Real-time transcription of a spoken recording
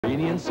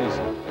and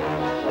Cecil.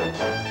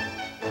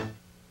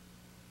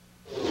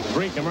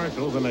 3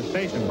 commercials and a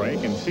station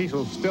break, and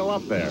Cecil's still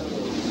up there.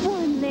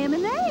 1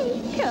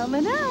 lemonade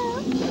coming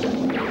up.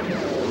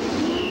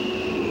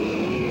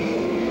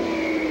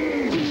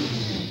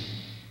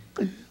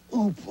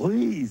 Oh,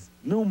 please,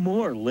 no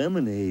more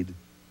lemonade.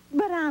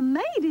 But I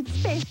made it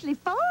specially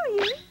for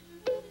you.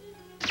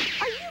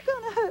 Are you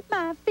gonna hurt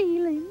my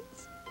feelings?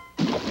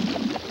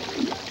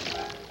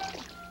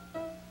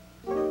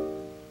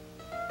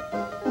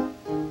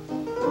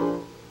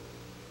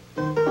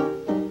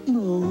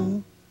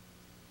 No.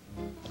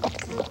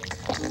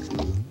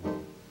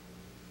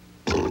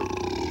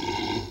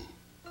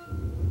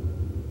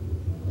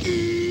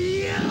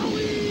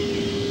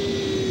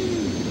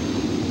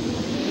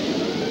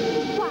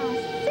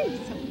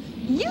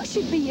 You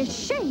should be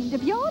ashamed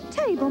of your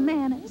table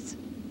manners.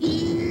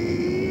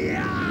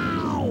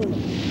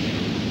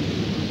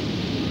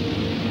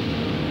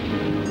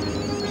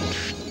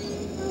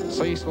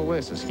 Cecil,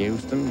 this is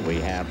Houston.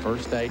 We have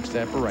first stage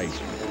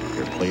separation.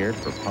 You're cleared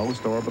for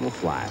post-orbital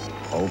flight.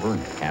 Over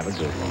and have a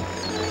good one.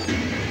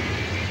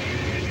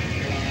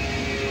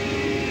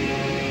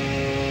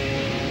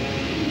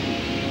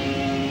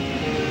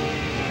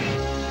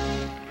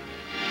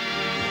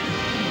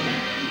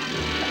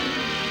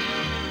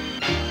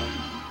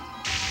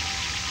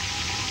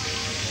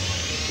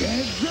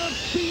 Heads up,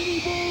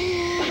 Beany boy!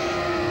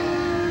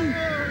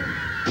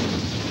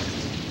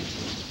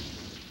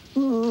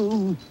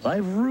 Oh,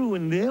 I've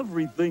ruined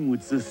everything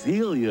with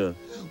Cecilia.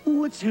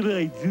 What should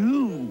I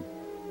do?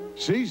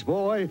 Cease,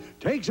 boy,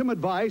 take some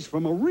advice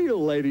from a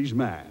real ladies'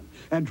 man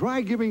and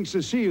try giving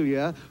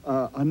Cecilia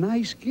a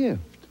nice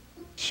gift.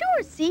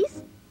 Sure,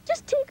 Cease.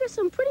 Just take her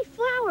some pretty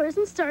flowers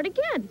and start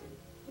again.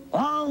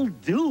 I'll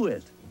do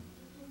it.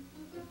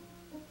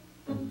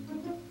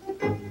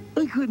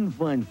 I couldn't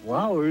find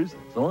flowers,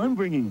 so I'm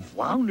bringing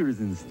flounders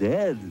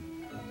instead.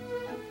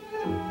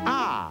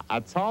 Ah, a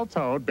tall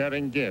toad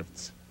bearing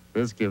gifts.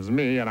 This gives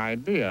me an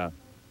idea.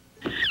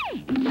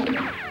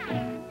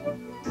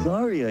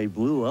 Sorry I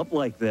blew up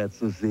like that,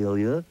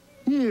 Cecilia.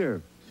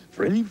 Here,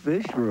 pretty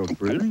fish for a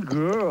pretty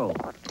girl.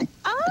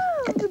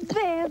 Oh,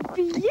 they're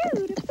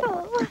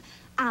beautiful.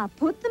 I'll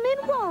put them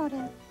in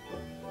water.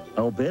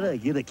 I'll bet I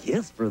get a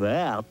kiss for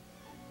that.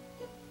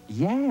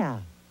 Yeah.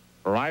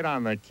 Right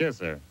on the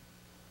kisser.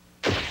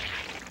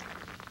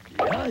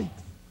 Yikes.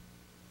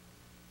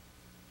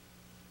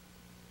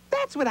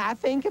 That's what I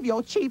think of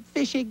your cheap,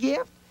 fishy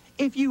gift.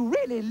 If you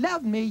really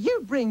loved me,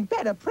 you'd bring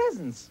better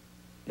presents.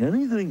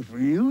 Anything for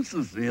you,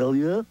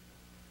 Cecilia.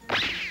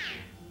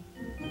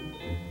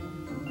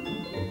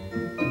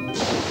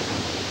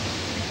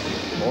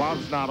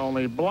 Love's not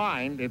only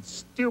blind, it's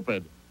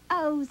stupid.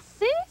 Oh,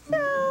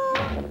 Cecil!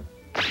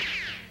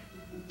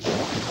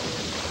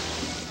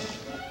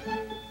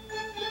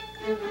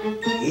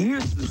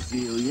 Here,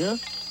 Cecilia.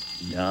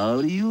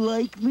 Now do you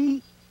like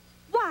me?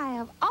 Why,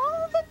 of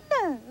all the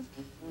nerve,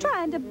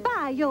 trying to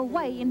buy your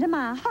way into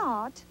my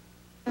heart.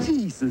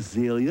 Gee,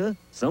 Cecilia,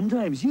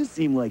 sometimes you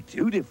seem like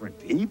 2 different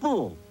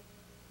people.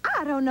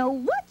 I don't know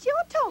what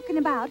you're talking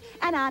about,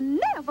 and I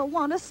never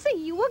want to see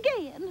you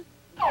again.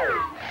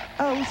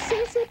 Oh,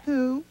 Sissy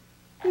Pooh,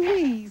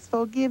 please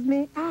forgive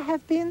me. I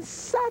have been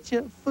such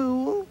a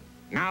fool.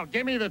 Now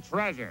give me the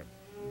treasure.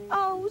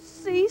 Oh,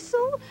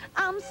 Cecil,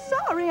 I'm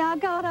sorry I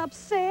got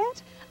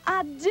upset.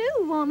 I do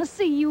want to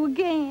see you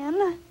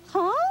again.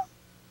 Huh?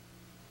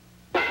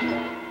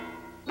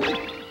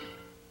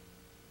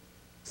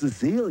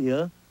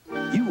 Cecilia,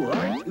 you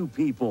are 2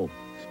 people.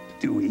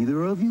 Do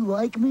either of you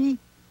like me?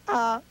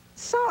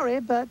 Sorry,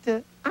 but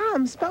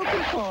I'm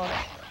spoken for.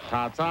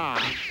 Ta-ta.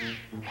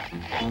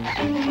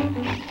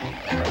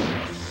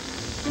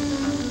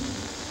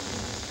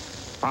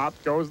 Pop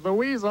goes the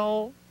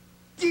weasel.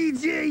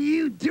 DJ,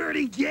 you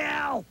dirty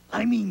gal!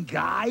 I mean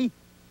guy.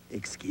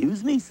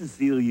 Excuse me,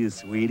 Cecilia,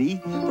 sweetie,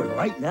 but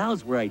right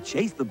now's where I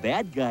chase the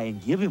bad guy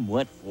and give him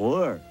what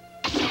for.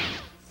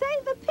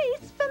 Save a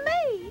piece for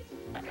me.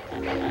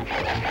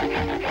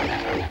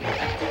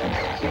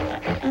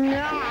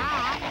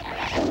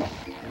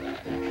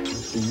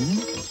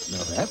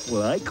 Now that's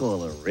what I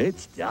call a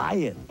rich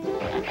diet.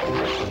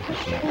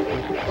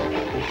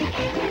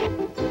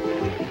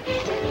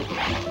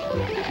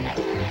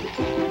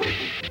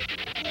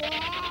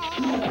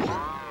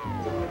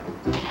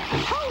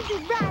 Hold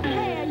it right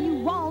there, you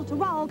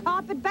wall-to-wall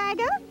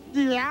carpetbagger.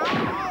 Yeah.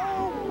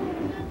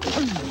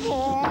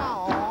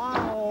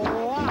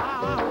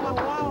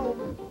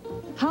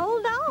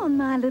 Hold on,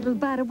 my little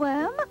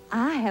butterworm.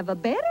 I have a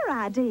better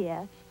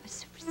idea.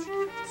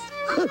 True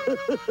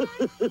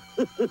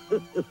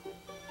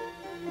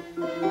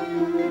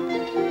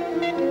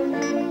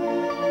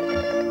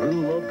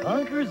love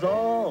conquers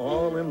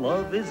all, and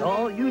love is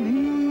all you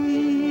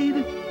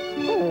need.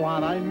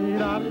 What I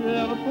need are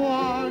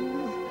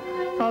earplugs,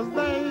 'cause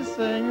they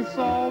sing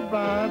so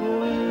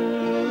badly.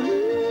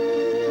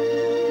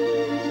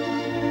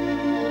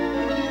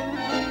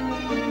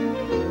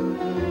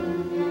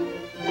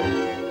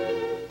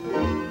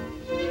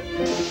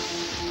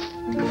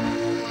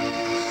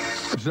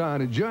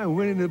 on and join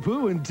Winnie the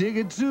Pooh in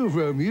Ticket 2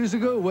 for a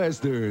musical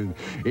western.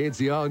 It's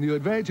the all-new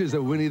adventures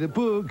of Winnie the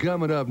Pooh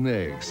coming up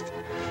next.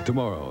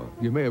 Tomorrow,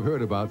 you may have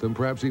heard about them,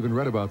 perhaps even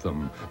read about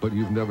them, but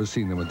you've never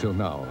seen them until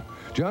now.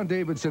 John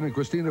Davidson and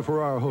Christina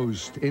Farrar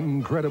host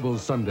Incredible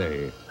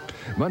Sunday.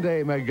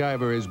 Monday,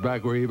 MacGyver is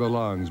back where he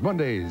belongs.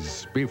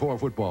 Mondays before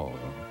football.